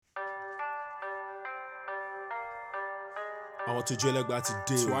àwọn tójú ẹlẹ́gbàá ti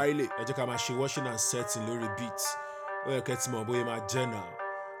dé o. Twile. ẹ jẹ́ ká máa ṣe washing and setting lórí beat. ó yẹ kẹ́ ti mọ̀ bóyá máa jẹ́ náà.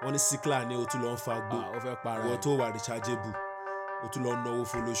 wọ́n ní síkìlà ní o tún lọ ń fa gbó. ó fẹ́ para ìwọ tó wà rechargeable o tún lọ náwó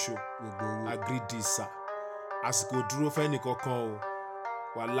fọlọ́ṣọ́. gbogbo owó. agridisa àsìkò dúró fẹ́ni kankan o.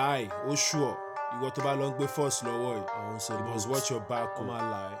 wàláì ó ṣùọ́ ìwọ tó bá lọ ń gbé force lọ́wọ́ yìí. àwọn sọ you must watch your back o.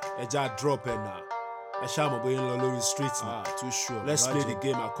 ẹ já drop ẹ̀ náà. ẹ ṣáà mọ̀ bóyá ń lọ lórí street náà. too sure. Let's play the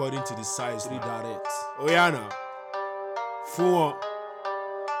game according to the size. 3 direct. Oya náà fún wọn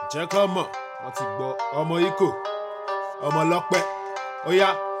jẹ́ kọ́ mọ̀ wọ́n ti gbọ́ ọmọ ikọ̀ ọmọ ọlọ́pẹ́ oya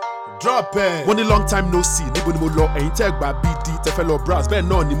drop ẹ̀. wọ́n ní long time no see níbo ni mo lọ ẹ̀yin tẹ́ gba bd tẹ́fẹ́ lọ browse bẹ́ẹ̀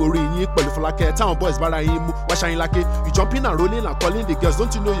náà ni mo rí yín pẹ̀lú Fọlákẹ́ táwọn boys bára yín mú wá ṣáyín lákè you jumping and rolling and calling the girls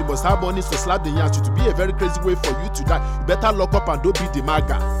don't you know you must have money to slap the yansh to be a very crazy way for you to die you better lock up and don't be the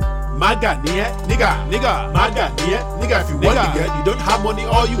maga. Maga niye, nigga, maga niye, nigga. If you want the girl, you don't have money.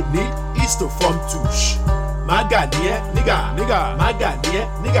 All you need is to form touche. Maga niye, nigga, maga niye,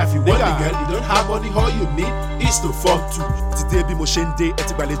 nigga. If you want the girl, you don't have money. All you need is to form touche. Today bí mo ṣe ń dé ẹ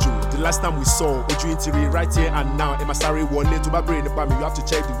ti gbàlejò the last time we saw ojú yín ti rí right here and now ẹ máa sáré wọlé tó bá béèrè nípa mi you have to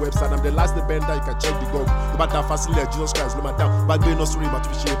check the website I'm the last bender you can check the gog tó bá dá fásilẹ̀ Jesus Christ ló máa dáhùn bá gbé nursery màá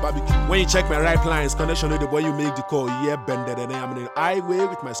tún fi ṣe barbecue. When you check my right lines, connection with the boy you make the call. Yeah, bended and I'm in the highway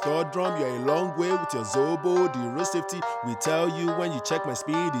with my squad drum. You're a long way with your Zobo. The road safety we tell you when you check my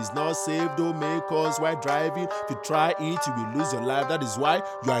speed is not safe. Don't make calls while driving. If you try it, you will lose your life. That is why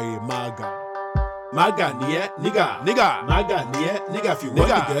you are a maga. Maga niye, nigga, maga niye, nigga. If you want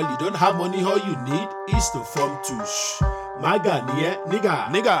the girl, you don't have money. All you need is to form touche. Maga niye, nigga,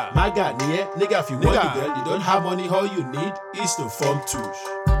 maga niye, nigga. If you want the girl, you don't have money. All you need is to form touche.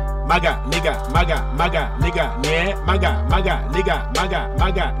 Maga, nigga, nigga, nye, maga, nigga, nigga, nye,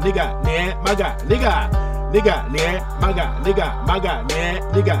 maga, nigga, nye, maga, nye,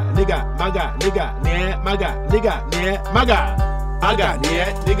 nigga, nye, maga, nye, maga. Maga,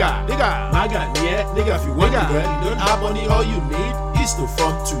 nigga, maga, nigga. If you want the girl, you don't have money. All you need is to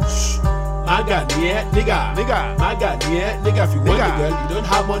form touche. Maga, nigga, maga, nigga. If you want the girl, you don't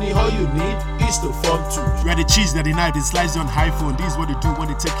have money. All you need is to form touche. You are the cheese that the night is sliced on iPhone. This is what they do when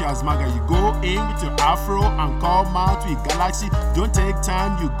they take you as maga. You go in with your afro and come out with Galaxy. Don't take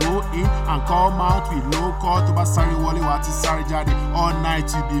time, you go in and come out with low call. To Basari Wally, what is Sari Jadi? All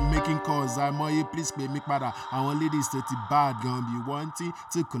night you be making calls. I'm all please pay me pada. I want ladies 30 bad gonna be wanting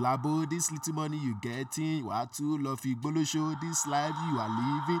to collabo. This little money you getting. You are too love you gonna show this life you are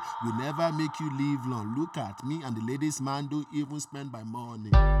living. We never make you live long. Look at me and the ladies man don't even spend my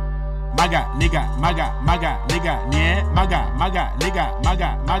money. Maga, nigga, nigga, nye, maga, nigga, nigga,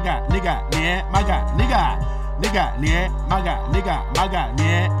 nye, maga, nigga, nye, maga, nye, nigga,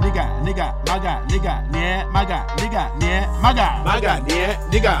 nigga, nye, maga, nye, maga. Maga,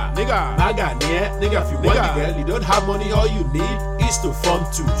 nye, nigga. If you want the girl, you don't have money. All you need is to form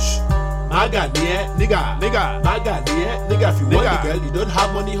touche. Maga, nye, nigga, nigga. If you want the girl, you don't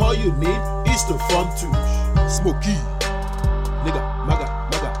have money. All you need is to form touche. Smokey,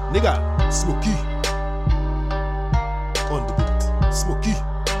 Nigga, Smokey on the beat. Smokey.